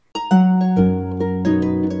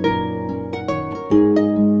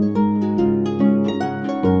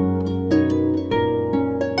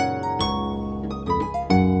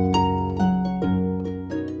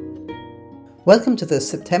Welcome to the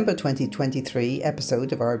September 2023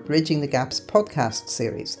 episode of our Bridging the Gaps podcast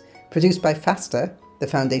series, produced by FASTA, the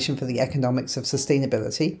Foundation for the Economics of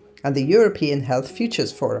Sustainability, and the European Health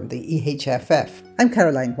Futures Forum, the EHFF. I'm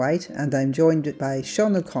Caroline Whyte, and I'm joined by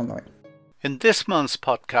Sean O'Connor. In this month's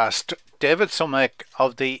podcast, David Somekh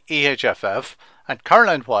of the EHFF and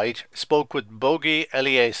Caroline Whyte spoke with Bogi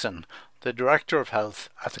Eliasen, the Director of Health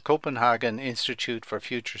at the Copenhagen Institute for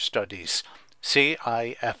Future Studies,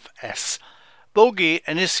 CIFS. Bogi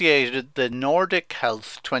initiated the Nordic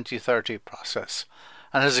Health 2030 process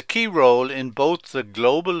and has a key role in both the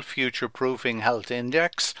Global Future-Proofing Health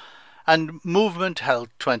Index and Movement Health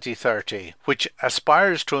 2030, which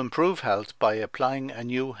aspires to improve health by applying a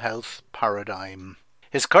new health paradigm.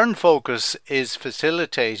 His current focus is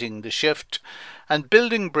facilitating the shift and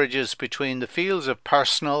building bridges between the fields of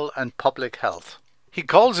personal and public health. He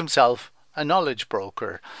calls himself a knowledge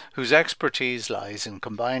broker whose expertise lies in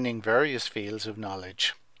combining various fields of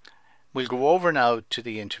knowledge. We'll go over now to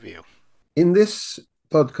the interview. In this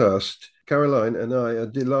podcast, Caroline and I are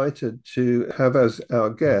delighted to have as our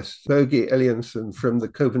guest Bogi Eliasen from the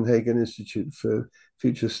Copenhagen Institute for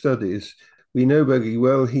Future Studies. We know Bogi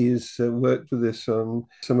well. He's worked with us on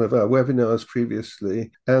some of our webinars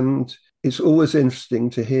previously, and it's always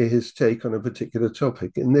interesting to hear his take on a particular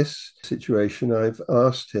topic. In this situation, I've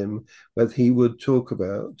asked him whether he would talk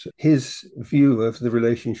about his view of the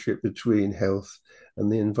relationship between health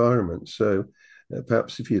and the environment. So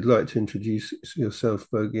perhaps if you'd like to introduce yourself,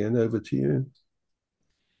 Bogi, and over to you.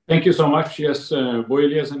 Thank you so much. Yes, Bogi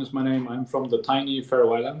Eliasen is my name. I'm from the tiny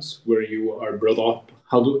Faroe Islands, where you are brought up,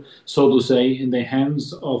 so to say, in the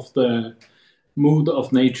hands of the mood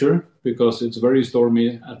of nature, because it's very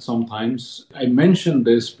stormy at some times. I mention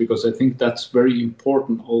this because I think that's very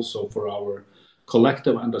important also for our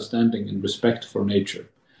collective understanding and respect for nature.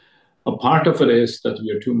 A part of it is that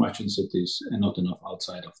we are too much in cities and not enough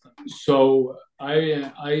outside of them. So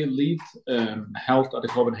I lead health at the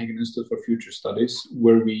Copenhagen Institute for Future Studies,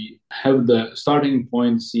 where we have the starting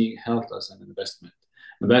point seeing health as an investment.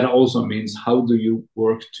 And that also means how do you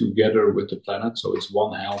work together with the planet? So it's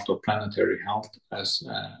One Health or planetary health as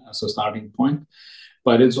a starting point.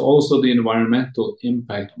 But it's also the environmental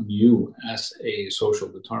impact on you as a social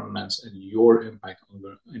determinant and your impact on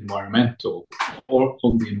the environmental or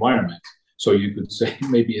on the environment. So you could say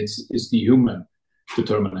maybe it's the human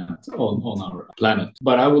determinant on our planet.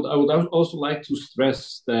 But I would also like to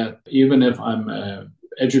stress that even if I'm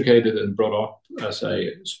educated and brought up as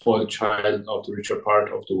a spoiled child of the richer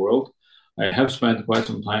part of the world, I have spent quite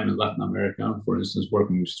some time in Latin America, for instance,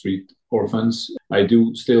 working with street orphans. I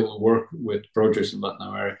do still work with projects in Latin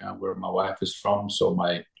America where my wife is from, so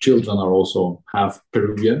my children are also half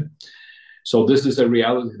Peruvian. So this is a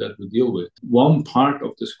reality that we deal with. One part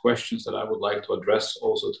of these questions that I would like to address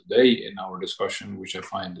also today in our discussion, which I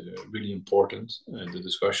find really important, the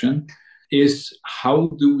discussion, is how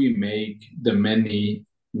do we make the many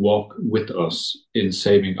walk with us in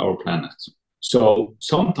saving our planet? So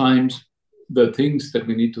sometimes the things that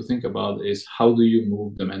we need to think about is how do you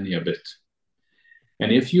move the many a bit? And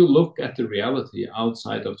if you look at the reality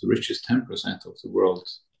outside of the richest 10% of the world,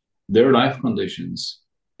 their life conditions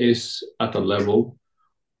is at a level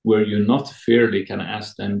where you not fairly can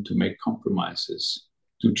ask them to make compromises,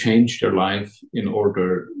 to change their life in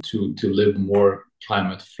order to live more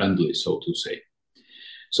climate friendly, so to say.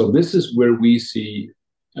 So this is where we see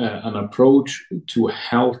an approach to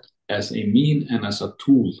health as a mean and as a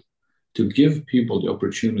tool to give people the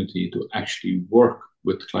opportunity to actually work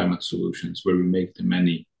with climate solutions where we make the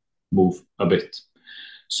many move a bit.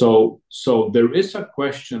 So there is a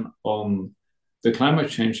question on the climate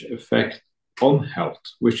change effect on health,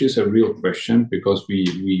 which is a real question because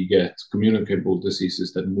we get communicable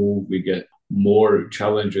diseases that move, we get more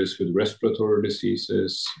challenges with respiratory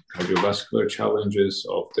diseases, cardiovascular challenges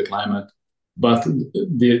of the climate. But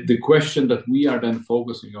the question that we are then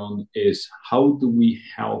focusing on is how do we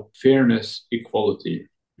help fairness, equality,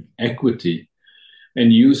 equity,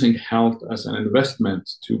 and using health as an investment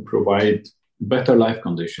to provide better life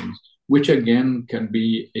conditions, which again can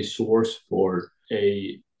be a source for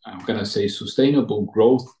sustainable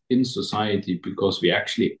growth in society, because we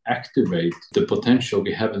actually activate the potential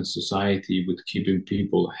we have in society with keeping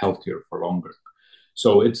people healthier for longer.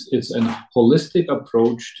 So it's a holistic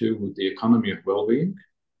approach to the economy of well-being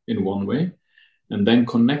in one way, and then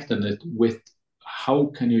connecting it with how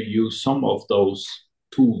can you use some of those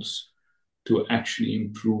tools to actually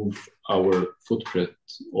improve our footprint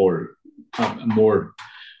or a more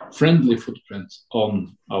friendly footprint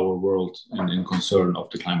on our world and in concern of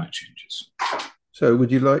the climate changes. So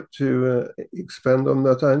would you like to expand on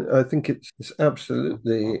that? I think it's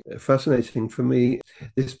absolutely fascinating for me,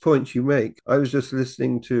 this point you make. I was just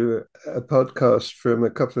listening to a podcast from a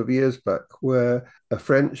couple of years back where a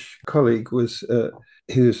French colleague was,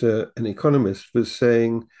 who's an economist, was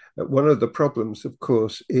saying that one of the problems, of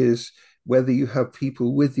course, is whether you have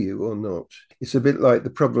people with you or not. It's a bit like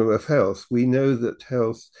the problem of health. We know that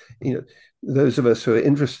health, those of us who are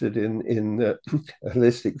interested in a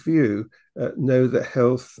holistic view know that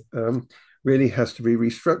health really has to be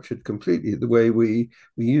restructured completely the way we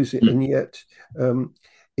use it. And yet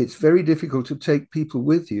it's very difficult to take people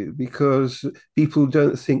with you because people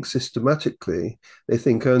don't think systematically. They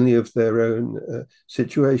think only of their own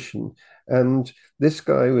situation. And this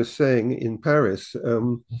guy was saying in Paris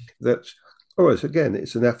that,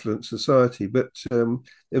 it's an affluent society, but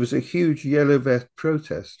there was a huge yellow vest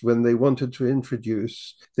protest when they wanted to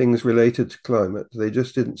introduce things related to climate. They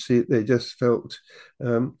just didn't see it. They just felt,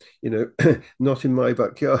 not in my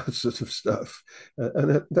backyard sort of stuff.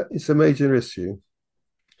 And it's a major issue.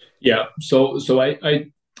 Yeah. So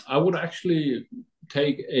I would actually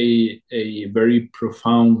take a very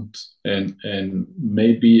profound and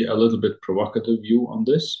maybe a little bit provocative view on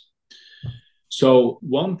this. So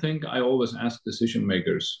one thing I always ask decision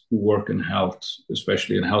makers who work in health,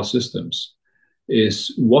 especially in health systems,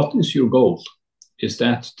 is what is your goal? Is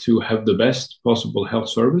that to have the best possible health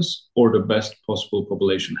service or the best possible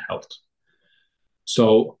population health?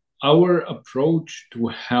 So our approach to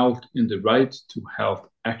health in the right to health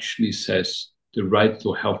actually says the right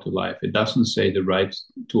to a healthy life. It doesn't say the right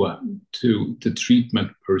to the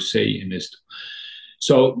treatment per se in this.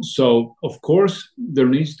 So of course there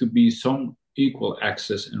needs to be some equal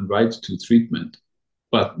access and right to treatment,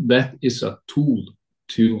 but that is a tool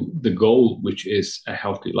to the goal, which is a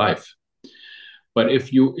healthy life. But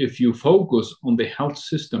if you focus on the health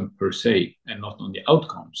system per se and not on the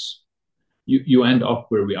outcomes, you end up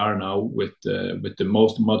where we are now with the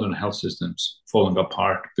most modern health systems falling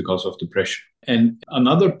apart because of depression. And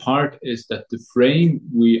another part is that the frame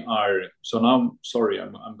we are, so now, sorry,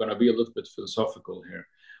 I'm going to be a little bit philosophical here,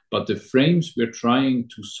 but the frames we're trying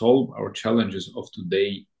to solve our challenges of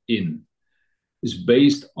today in is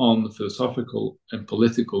based on philosophical and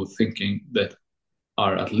political thinking that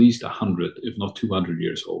are at least 100, if not 200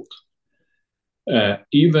 years old.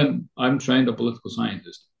 Even I'm trained a political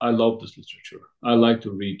scientist. I love this literature. I like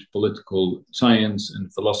to read political science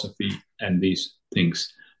and philosophy and these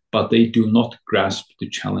things, but they do not grasp the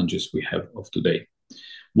challenges we have of today.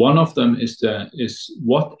 One of them is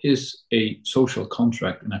what is a social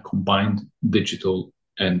contract in a combined digital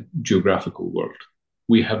and geographical world?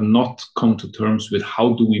 We have not come to terms with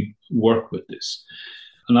how do we work with this.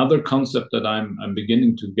 Another concept that I'm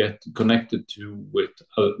beginning to get connected to with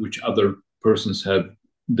which other persons have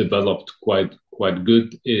developed quite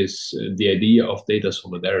good is the idea of data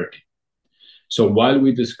solidarity. So while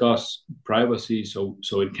we discuss privacy,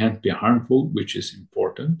 so it can't be harmful, which is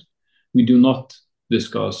important, we do not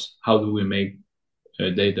discuss how do we make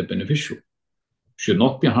data beneficial. Should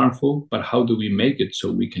not be harmful, but how do we make it so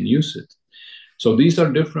we can use it? So these are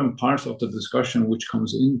different parts of the discussion which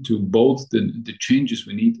comes into both the changes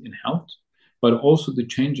we need in health, but also the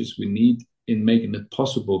changes we need in making it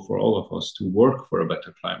possible for all of us to work for a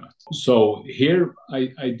better climate. So here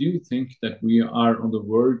I do think that we are on the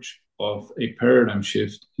verge of a paradigm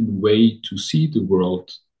shift in the way to see the world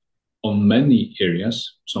on many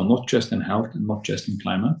areas, so not just in health and not just in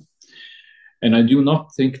climate. And I do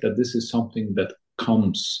not think that this is something that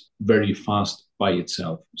comes very fast by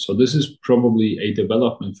itself. So this is probably a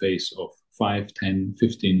development phase of 5, 10,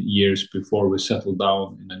 15 years before we settle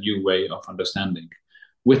down in a new way of understanding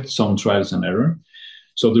with some trials and error.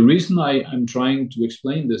 So the reason I'm trying to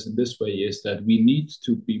explain this in this way is that we need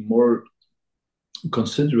to be more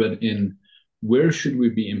considerate in where should we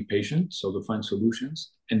be impatient, so to find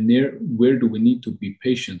solutions, and where do we need to be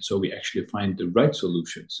patient so we actually find the right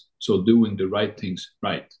solutions, so doing the right things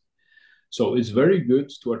right. So it's very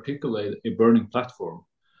good to articulate a burning platform,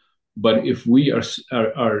 but if we are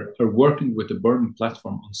working with a burning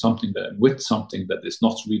platform on something that is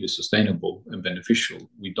not really sustainable and beneficial,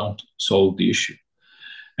 we don't solve the issue.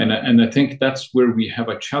 And I think that's where we have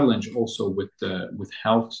a challenge also with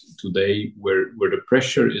health today, where the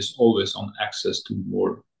pressure is always on access to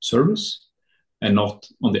more service and not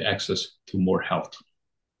on the access to more health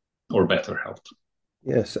or better health.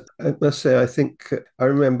 Yes, I must say, I think I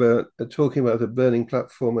remember talking about a burning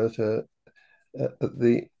platform at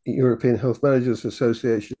the European Health Managers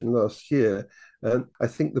Association last year. And I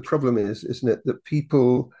think the problem is, isn't it, that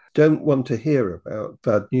people don't want to hear about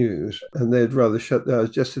bad news, and they'd rather shut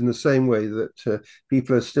down, just in the same way that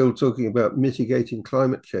people are still talking about mitigating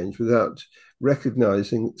climate change without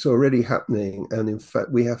recognizing it's already happening, and in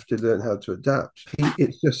fact we have to learn how to adapt.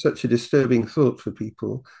 It's just such a disturbing thought for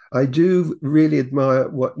people. I do really admire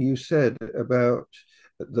what you said about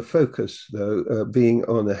the focus, though, being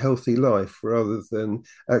on a healthy life rather than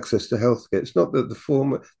access to healthcare. It's not that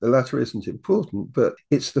the latter isn't important, but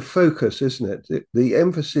it's the focus, isn't it? The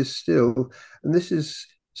emphasis still, and this is,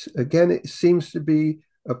 again, it seems to be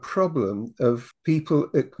a problem of people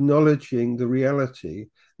acknowledging the reality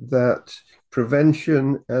that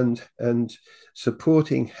prevention and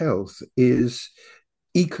supporting health is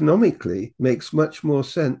economically makes much more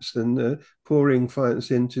sense than pouring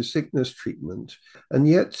finance into sickness treatment. And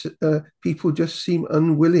yet people just seem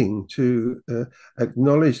unwilling to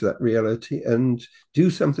acknowledge that reality and do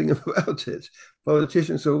something about it.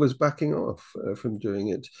 Politicians are always backing off from doing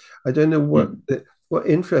it. I don't know what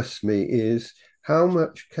interests me is how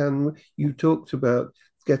much can you talked about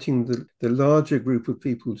getting the larger group of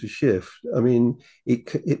people to shift. I mean,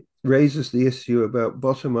 it raises the issue about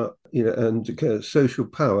bottom up, and social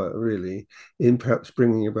power, really, in perhaps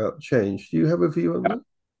bringing about change. Do you have a view on that?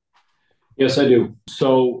 Yes, I do.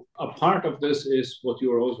 So a part of this is what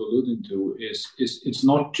you are also alluding to is it's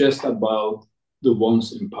not just about the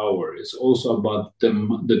ones in power. It's also about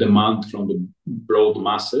the demand from the broad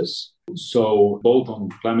masses. So both on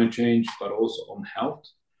climate change, but also on health,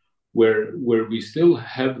 where we still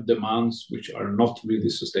have demands which are not really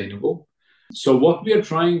sustainable. So what we are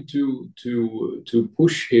trying to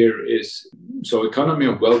push here is, so economy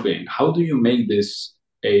of well-being. How do you make this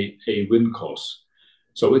a win cause?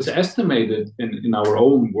 So it's estimated in our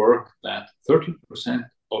own work that 30%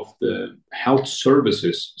 of the health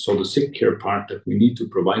services, so the sick care part that we need to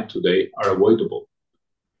provide today, are avoidable.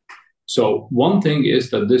 So one thing is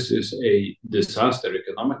that this is a disaster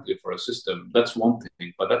economically for a system. That's one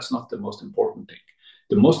thing, but that's not the most important thing.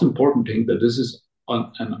 The most important thing that this is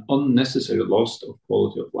an unnecessary loss of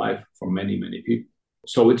quality of life for many, many people.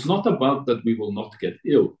 So it's not about that we will not get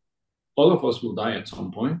ill. All of us will die at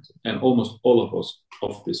some point, and almost all of us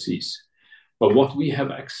of disease. But what we have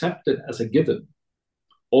accepted as a given,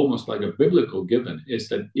 almost like a biblical given, is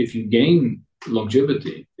that if you gain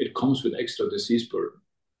longevity, it comes with extra disease burden.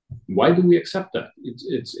 Why do we accept that?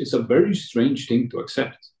 It's a very strange thing to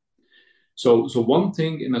accept. So one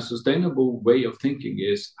thing in a sustainable way of thinking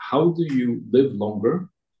is, how do you live longer?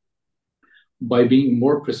 By being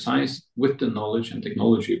more precise with the knowledge and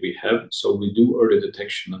technology we have, so we do early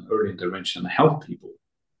detection and early intervention and help people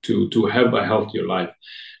to have a healthier life.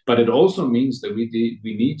 But it also means that we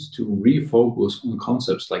need to refocus on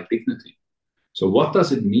concepts like dignity. So what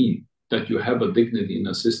does it mean that you have a dignity in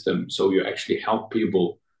a system, so you actually help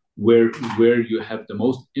people where you have the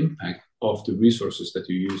most impact of the resources that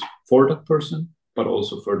you use for that person, but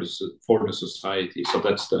also for the society. So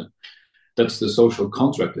that's the social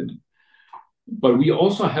contract in it. But we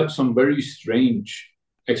also have some very strange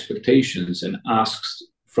expectations and asks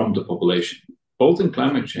from the population, both in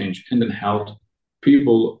climate change and in health.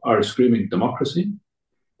 People are screaming democracy,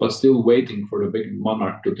 but still waiting for the big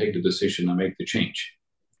monarch to take the decision and make the change,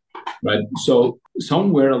 right? So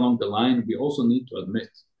somewhere along the line, we also need to admit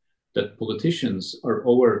that politicians are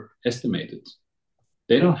overestimated.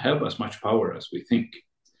 They don't have as much power as we think.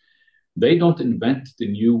 They don't invent the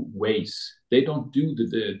new ways. They don't do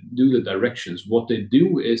the directions. What they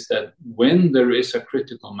do is that when there is a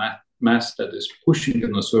critical mass that is pushing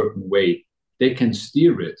in a certain way, they can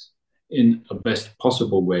steer it in a best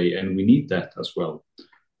possible way. And we need that as well,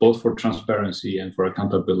 both for transparency and for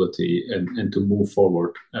accountability and to move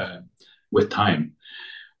forward with time.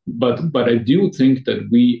 But I do think that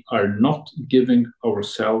we are not giving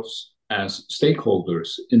ourselves as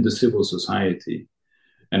stakeholders in the civil society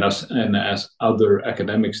and as other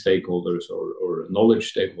academic stakeholders or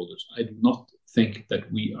knowledge stakeholders. I do not think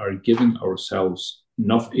that we are giving ourselves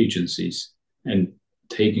enough agencies and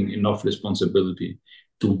taking enough responsibility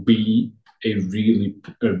to be a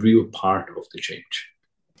real part of the change.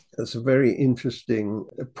 That's a very interesting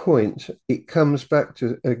point. It comes back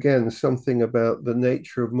to, again, something about the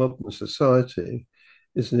nature of modern society,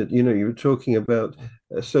 isn't it? You were talking about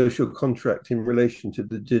a social contract in relation to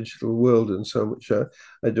the digital world and so on, which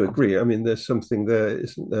I do agree. I mean, there's something there,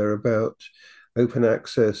 isn't there, about open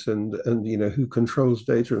access and who controls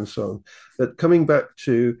data and so on. But coming back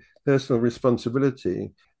to personal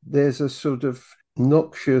responsibility, there's a sort of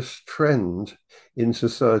noxious trend in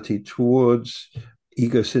society towards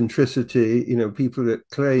egocentricity, people that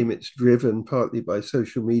claim it's driven partly by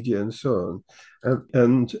social media and so on.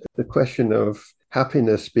 And the question of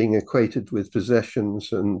happiness being equated with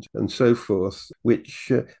possessions and so forth,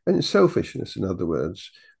 which and selfishness, in other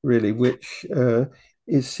words, really, which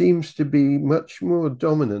it seems to be much more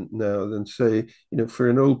dominant now than, say, for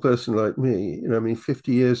an old person like me.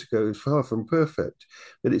 50 years ago, it was far from perfect,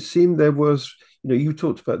 but it seemed there was, you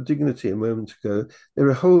talked about dignity a moment ago. There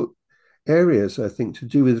are whole areas, I think, to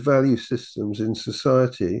do with value systems in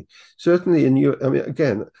society. Certainly in Europe,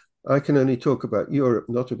 again, I can only talk about Europe,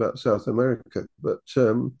 not about South America, but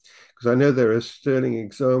because I know there are sterling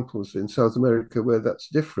examples in South America where that's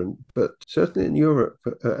different, but certainly in Europe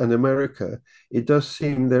and America, it does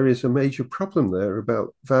seem there is a major problem there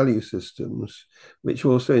about value systems, which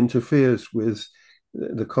also interferes with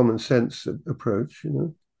the common sense approach,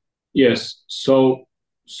 Yes.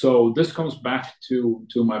 So this comes back to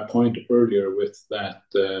my point earlier with that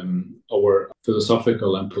our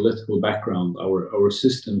philosophical and political background, our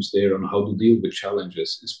systems there on how to deal with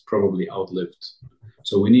challenges is probably outlived.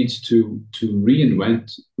 So we need to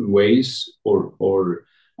reinvent ways or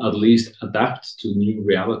at least adapt to new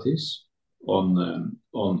realities on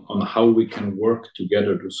how we can work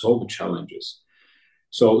together to solve challenges.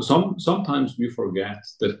 So sometimes we forget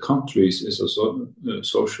that countries is a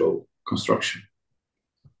social construction.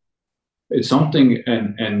 It's something,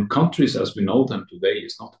 and countries as we know them today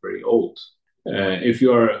is not very old. If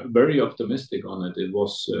you are very optimistic on it, it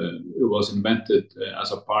was invented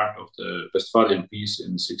as a part of the Westphalian Peace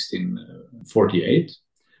in 1648,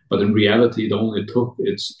 but in reality, it only took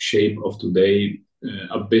its shape of today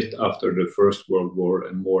a bit after the First World War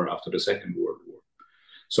and more after the Second World War.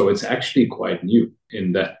 So it's actually quite new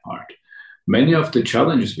in that part. Many of the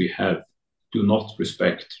challenges we have do not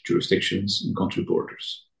respect jurisdictions and country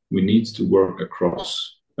borders. We need to work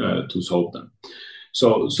across to solve them.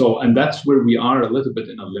 And that's where we are a little bit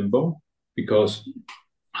in a limbo, because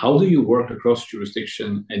how do you work across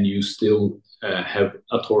jurisdiction and you still have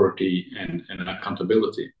authority and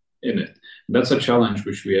accountability in it? And that's a challenge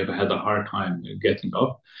which we have had a hard time getting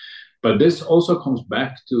up. But this also comes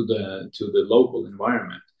back to the local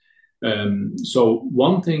environment. So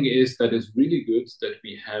one thing is that it's really good that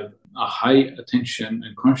we have a high attention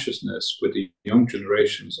and consciousness with the young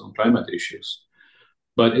generations on climate issues,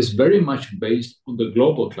 but it's very much based on the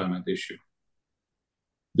global climate issue.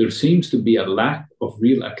 There seems to be a lack of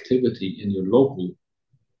real activity in your local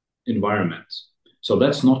environment. So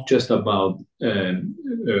that's not just about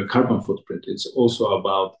carbon footprint. It's also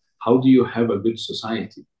about how do you have a good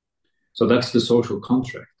society. So that's the social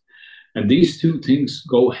contract. And these two things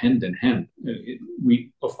go hand in hand.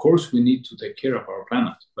 Of course, we need to take care of our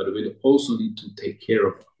planet, but we also need to take care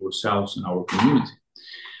of ourselves and our community.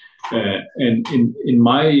 And in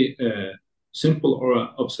my simple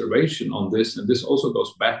observation on this, and this also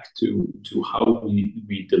goes back to how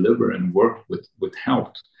we deliver and work with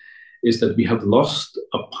health, is that we have lost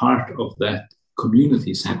a part of that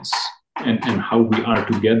community sense and how we are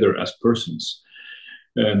together as persons.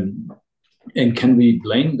 And can we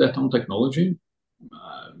blame that on technology?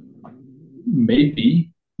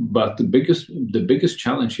 Maybe, but the biggest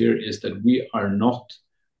challenge here is that we are not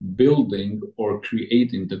building or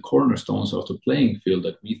creating the cornerstones of the playing field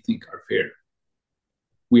that we think are fair.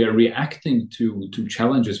 We are reacting to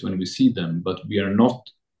challenges when we see them, but we are not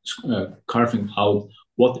carving out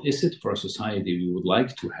what is it for a society we would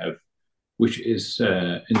like to have, which is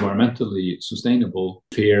environmentally sustainable,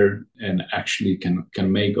 fair, and actually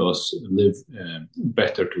can make us live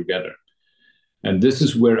better together. And this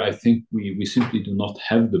is where I think we simply do not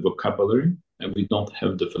have the vocabulary and we don't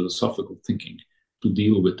have the philosophical thinking to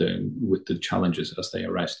deal with the challenges as they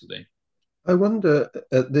arise today. I wonder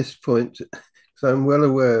at this point, because I'm well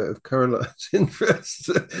aware of Caroline's interest,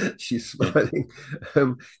 she's smiling.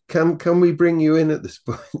 Can we bring you in at this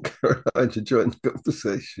point, Caroline, to join the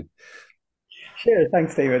conversation? Sure,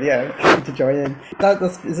 thanks, David. Yeah, happy to join in.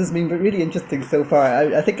 This has been really interesting so far.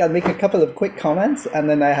 I think I'll make a couple of quick comments, and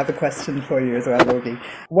then I have a question for you as well, Bogi.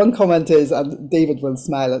 One comment is, and David will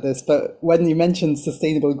smile at this, but when you mentioned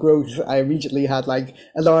sustainable growth, I immediately had like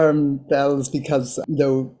alarm bells because,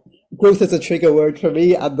 growth is a trigger word for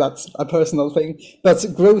me, and that's a personal thing. But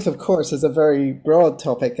growth, of course, is a very broad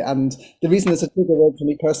topic. And the reason it's a trigger word for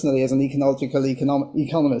me personally as an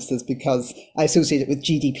economist is because I associate it with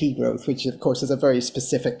GDP growth, which, of course, is a very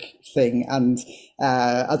specific thing. And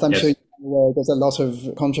as I'm sure you're aware, there's a lot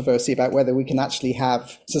of controversy about whether we can actually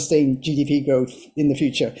have sustained GDP growth in the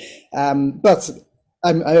future. But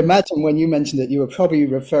I imagine when you mentioned it, you were probably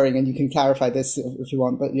referring, and you can clarify this if you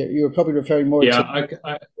want, but you were probably referring more to...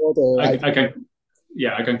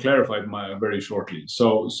 I can clarify very shortly.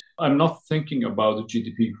 So I'm not thinking about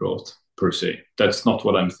GDP growth per se. That's not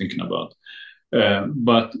what I'm thinking about.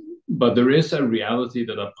 But But there is a reality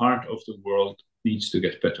that a part of the world needs to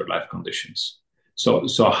get better life conditions.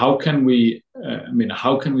 So how can we,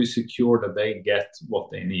 how can we secure that they get what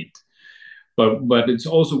they need? But it's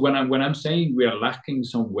also when I'm saying we are lacking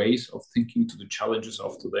some ways of thinking to the challenges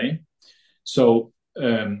of today. So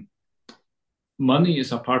money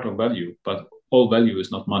is a part of value, but all value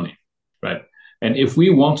is not money, right? And if we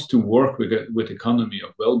want to work with economy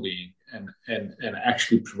of well-being and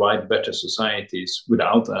actually provide better societies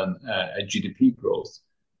without a GDP growth,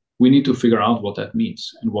 we need to figure out what that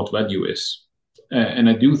means and what value is. And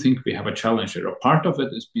I do think we have a challenge there. A part of it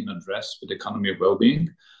is being addressed with economy of well-being,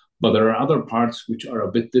 but there are other parts which are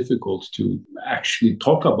a bit difficult to actually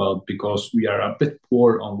talk about because we are a bit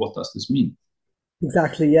poor on what does this mean.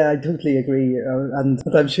 Exactly, yeah, I totally agree. And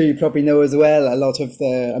I'm sure you probably know as well, a lot of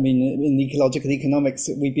in ecological economics,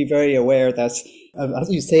 we'd be very aware that,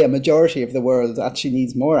 as you say, a majority of the world actually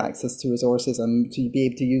needs more access to resources and to be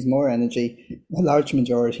able to use more energy, a large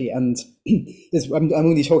majority. And I'm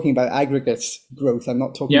only talking about aggregate growth. I'm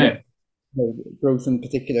not talking about growth in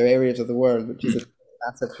particular areas of the world, which is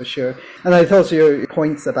asset for sure. And I thought your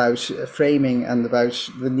points about framing and about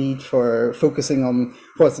the need for focusing on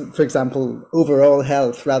what, for example, overall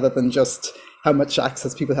health rather than just how much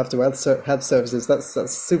access people have to health services, that's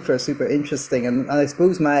super, super interesting. And I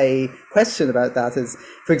suppose my question about that is,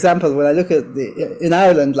 for example, when I look at in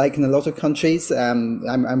Ireland, like in a lot of countries,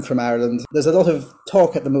 I'm from Ireland, there's a lot of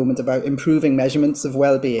talk at the moment about improving measurements of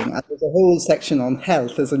well-being. And there's a whole section on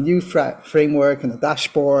health. There's a new framework and a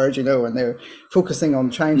dashboard, and they're focusing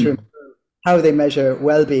on trying to improve how they measure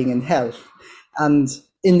well-being in health. And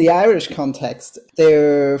in the Irish context,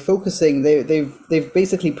 they're focusing, they've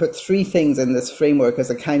basically put three things in this framework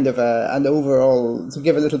as a kind of an overall, to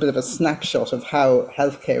give a little bit of a snapshot of how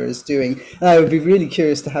healthcare is doing. And I would be really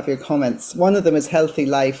curious to have your comments. One of them is healthy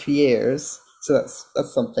life years. So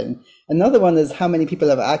that's something. Another one is how many people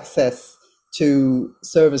have access to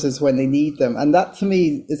services when they need them. And that to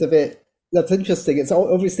me is that's interesting. It's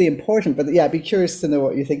obviously important, but yeah, I'd be curious to know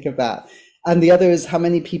what you think of that. And the other is how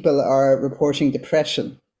many people are reporting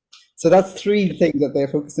depression. So that's three things that they're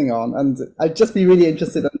focusing on. And I'd just be really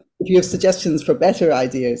interested in, if you have suggestions for better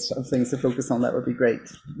ideas of things to focus on, that would be great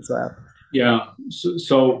as well. Yeah.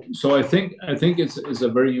 So I think it's a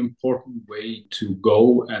very important way to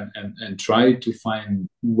go and try to find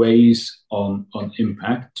ways on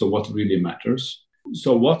impact. So what really matters.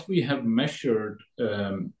 So what we have measured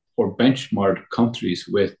or benchmarked countries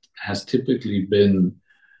with has typically been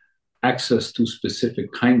access to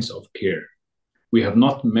specific kinds of care. We have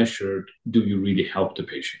not measured, do you really help the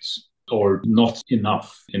patients or not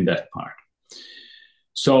enough in that part?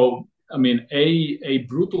 So, a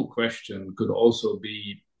brutal question could also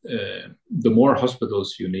be, the more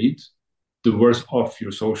hospitals you need, the worse off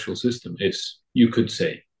your social system is, you could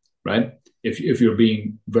say, right? If you're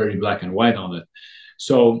being very black and white on it.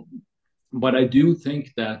 So, but I do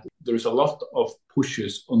think that there's a lot of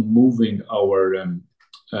pushes on moving our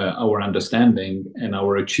understanding and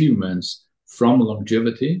our achievements from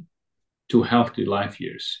longevity to healthy life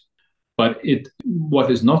years. But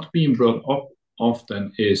what is not being brought up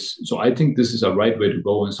often is, so I think this is a right way to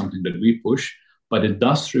go and something that we push, but it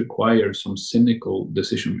does require some cynical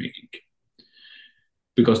decision making.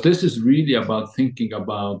 Because this is really about thinking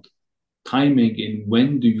about timing in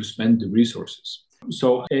when do you spend the resources.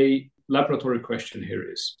 So a laboratory question here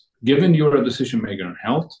is, given you're a decision maker in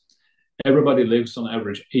health, everybody lives on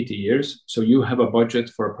average 80 years. So you have a budget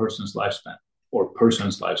for a person's lifespan or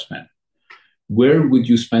person's lifespan. Where would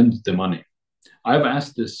you spend the money? I've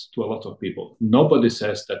asked this to a lot of people. Nobody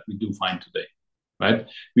says that we do fine today, right?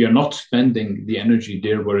 We are not spending the energy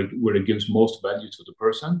there where it gives most value to the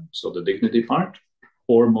person, so the dignity part,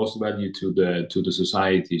 or most value to the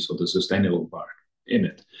society, so the sustainable part in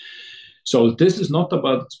it. So this is not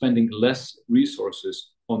about spending less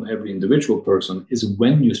resources on every individual person, is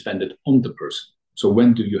when you spend it on the person. So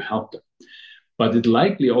when do you help them? But it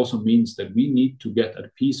likely also means that we need to get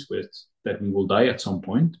at peace with that we will die at some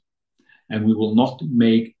point, and we will not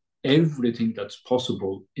make everything that's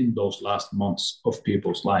possible in those last months of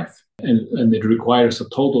people's life. And it requires a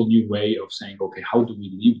total new way of saying, okay, how do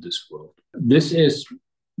we leave this world? This is,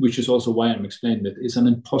 which is also why I'm explaining that it's an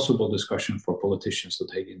impossible discussion for politicians to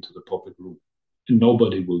take into the public room. And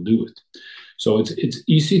nobody will do it. So it's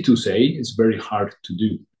easy to say, it's very hard to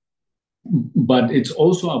do. But it's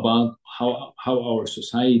also about how our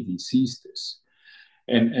society sees this.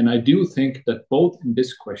 And I do think that both in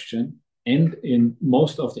this question and in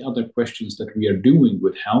most of the other questions that we are doing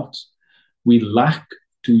with health, we lack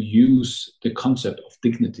to use the concept of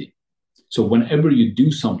dignity. So whenever you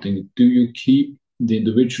do something, do you keep the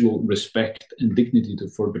individual respect and dignity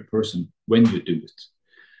for the person when you do it.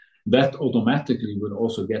 That automatically will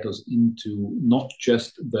also get us into not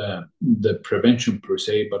just the prevention per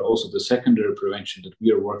se, but also the secondary prevention that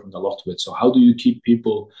we are working a lot with. So how do you keep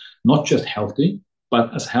people not just healthy,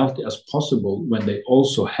 but as healthy as possible when they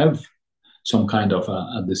also have some kind of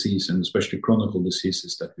a disease, and especially chronic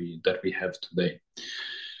diseases that we have today.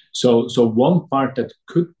 So one part that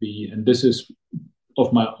could be, and this is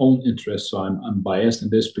of my own interest, so I'm biased in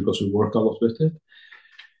this because we work a lot with it.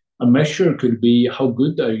 A measure could be how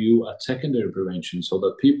good are you at secondary prevention, so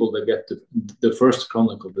that people that get the first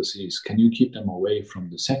chronic disease, can you keep them away from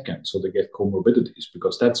the second so they get comorbidities?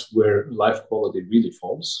 Because that's where life quality really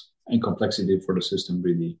falls and complexity for the system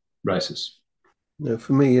really rises. Now,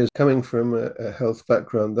 for me, as coming from a health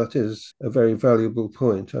background, that is a very valuable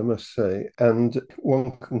point, I must say. And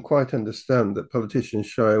one can quite understand that politicians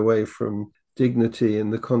shy away from dignity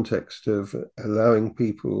in the context of allowing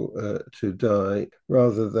people to die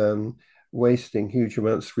rather than wasting huge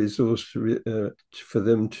amounts of resource for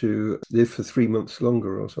them to live for 3 months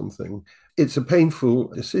longer or something. It's a painful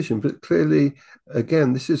decision, but clearly,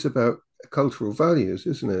 again, this is about cultural values,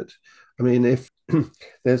 isn't it? I mean, if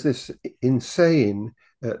there's this insane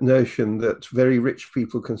notion that very rich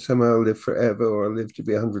people can somehow live forever or live to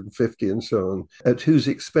be 150 and so on, at whose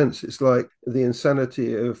expense? It's like the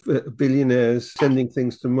insanity of billionaires sending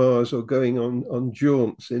things to Mars or going on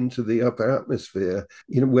jaunts into the upper atmosphere,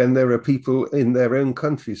 when there are people in their own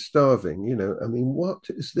country starving. I mean, what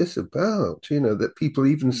is this about? That people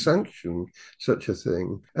even sanction such a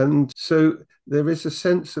thing. And so there is a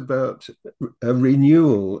sense about a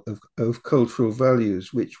renewal of cultural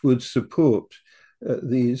values which would support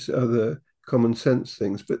these other common sense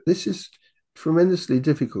things. But this is tremendously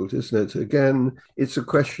difficult, isn't it? Again, it's a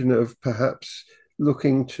question of perhaps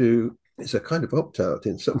looking to, it's a kind of opt-out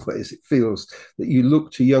in some ways. It feels that you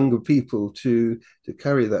look to younger people to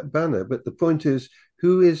carry that banner. But the point is,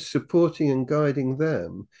 who is supporting and guiding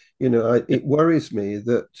them? It worries me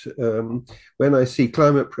that when I see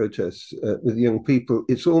climate protests with young people,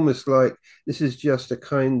 it's almost like this is just a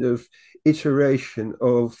kind of iteration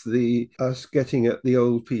of us getting at the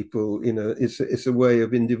old people. It's a way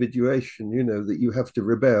of individuation, that you have to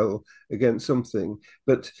rebel against something,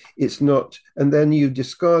 but it's not. And then you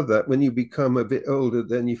discard that when you become a bit older,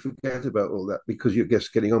 then you forget about all that because you're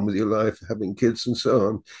just getting on with your life, having kids and so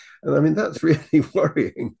on. And I mean, that's really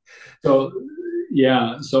worrying. So,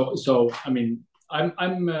 yeah. So I mean, I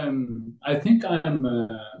think I'm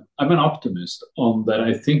an optimist on that.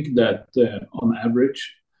 I think that on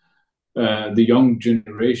average, the young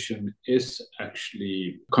generation is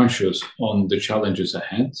actually conscious on the challenges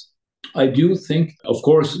ahead. I do think, of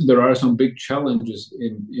course, there are some big challenges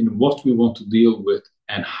in what we want to deal with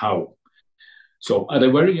and how. So at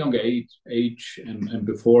a very young age and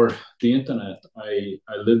before the internet, I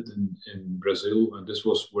lived in Brazil, and this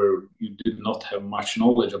was where you did not have much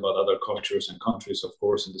knowledge about other cultures and countries, of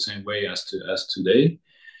course, in the same way as today.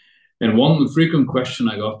 And one frequent question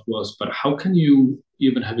I got was, but how can you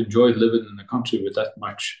even have enjoyed living in a country with that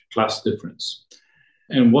much class difference?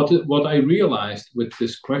 And what I realized with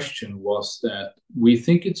this question was that we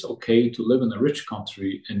think it's okay to live in a rich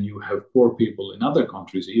country and you have poor people in other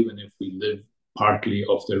countries, even if we live partly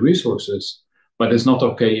of their resources, but it's not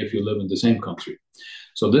okay if you live in the same country.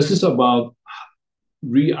 So this is about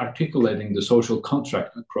re-articulating the social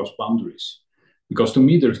contract across boundaries, because to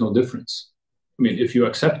me, there's no difference. I mean, if you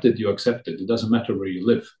accept it, you accept it. It doesn't matter where you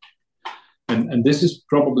live. And this is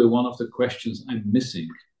probably one of the questions I'm missing,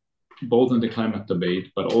 both in the climate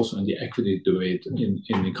debate, but also in the equity debate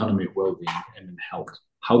in economic well-being and in health.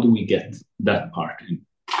 How do we get that part in?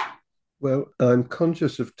 Well, I'm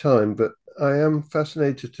conscious of time, but I am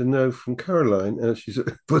fascinated to know from Caroline, she's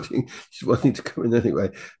wanting to come in anyway,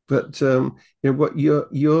 but what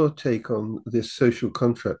your take on this social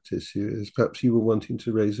contract issue is. Perhaps you were wanting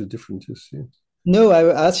to raise a different issue. No,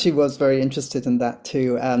 I actually was very interested in that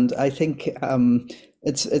too, and I think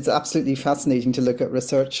it's absolutely fascinating to look at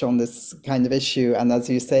research on this kind of issue, and as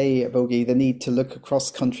you say, Bogi, the need to look across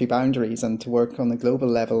country boundaries and to work on a global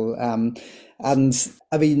level. And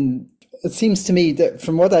I mean, it seems to me that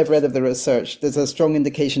from what I've read of the research, there's a strong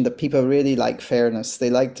indication that people really like fairness.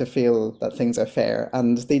 They like to feel that things are fair,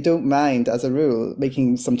 and they don't mind, as a rule,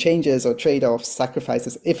 making some changes or trade-offs,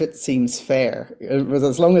 sacrifices, if it seems fair. But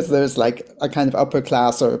as long as there's like a kind of upper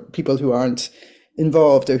class or people who aren't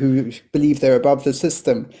involved or who believe they're above the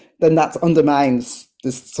system, then that undermines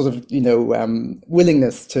this sort of,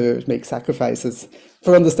 willingness to make sacrifices.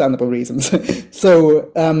 for understandable reasons.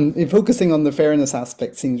 So focusing on the fairness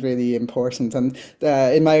aspect seems really important. And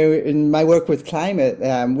in my work with climate,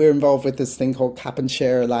 we're involved with this thing called Cap and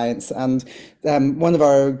Share Alliance. And one of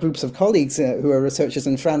our groups of colleagues who are researchers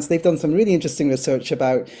in France, they've done some really interesting research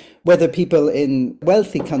about whether people in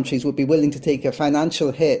wealthy countries would be willing to take a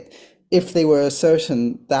financial hit if they were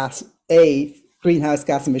certain that greenhouse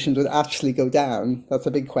gas emissions would actually go down. That's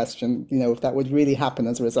a big question, if that would really happen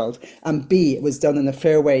as a result. And B, it was done in a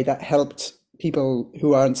fair way that helped people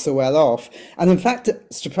who aren't so well off. And in fact,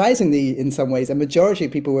 surprisingly, in some ways, a majority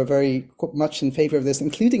of people were very much in favor of this,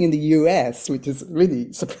 including in the US, which is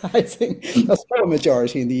really surprising. A small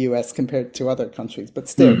majority in the US compared to other countries, but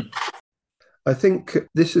still. I think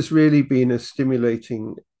this has really been a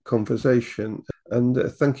stimulating conversation. And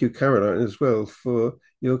thank you, Caroline, as well, for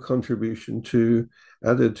your contribution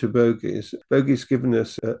added to Bogi's. Bogi's given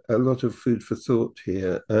us a lot of food for thought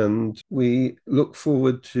here, and we look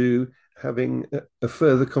forward to having a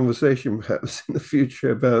further conversation perhaps in the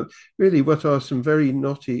future about really what are some very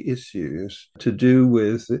knotty issues to do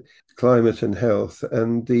with climate and health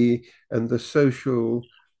and the social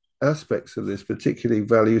aspects of this, particularly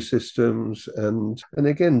value systems and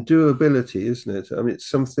again doability, isn't it? I mean, it's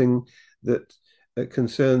something that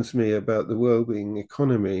concerns me about the wellbeing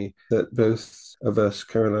economy that both of us,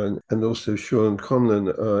 Caroline, and also Sean Conlon,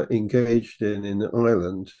 are engaged in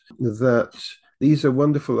Ireland, that these are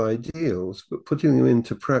wonderful ideals, but putting them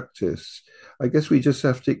into practice, I guess we just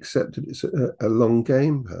have to accept that it's a long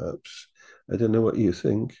game, perhaps. I don't know what you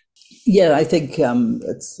think. Yeah, I think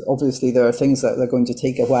it's obviously there are things that are going to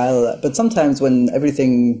take a while, but sometimes when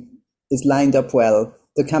everything is lined up well,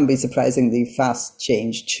 there can be surprisingly fast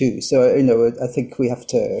change too. So, I think we have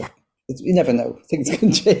to, you never know, things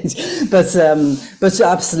can change. But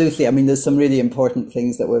absolutely, I mean, there's some really important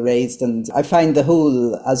things that were raised. And I find the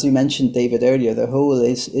whole, as you mentioned, David, earlier, the whole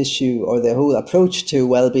issue or the whole approach to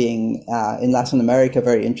well-being in Latin America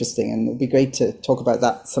very interesting. And it'd be great to talk about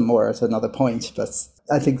that some more at another point. But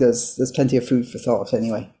I think there's plenty of food for thought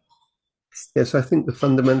anyway. Yes, I think the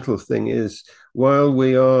fundamental thing is while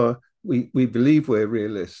we believe we're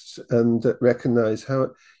realists and recognize how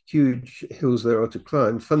huge hills there are to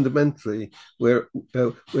climb, fundamentally we're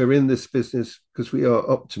in this business because we are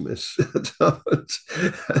optimists at heart,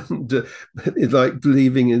 and it's like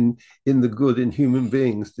believing in the good in human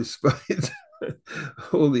beings despite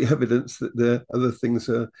all the evidence that the other things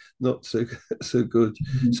are not so good.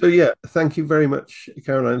 Mm-hmm. So yeah, thank you very much,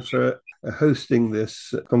 Caroline, for hosting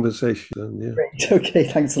this conversation. Yeah. Great. Okay,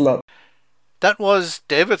 thanks a lot. That was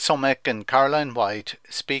David Somekh and Caroline Whyte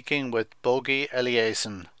speaking with Bogi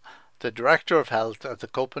Eliasen, the Director of Health at the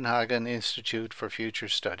Copenhagen Institute for Future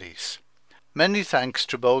Studies. Many thanks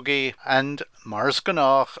to Bogi and Mars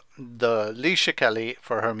Ganach, the Leisha Kelly,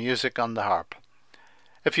 for her music on the harp.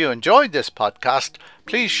 If you enjoyed this podcast,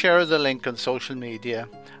 please share the link on social media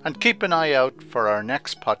and keep an eye out for our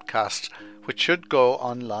next podcast, which should go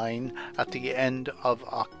online at the end of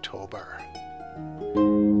October.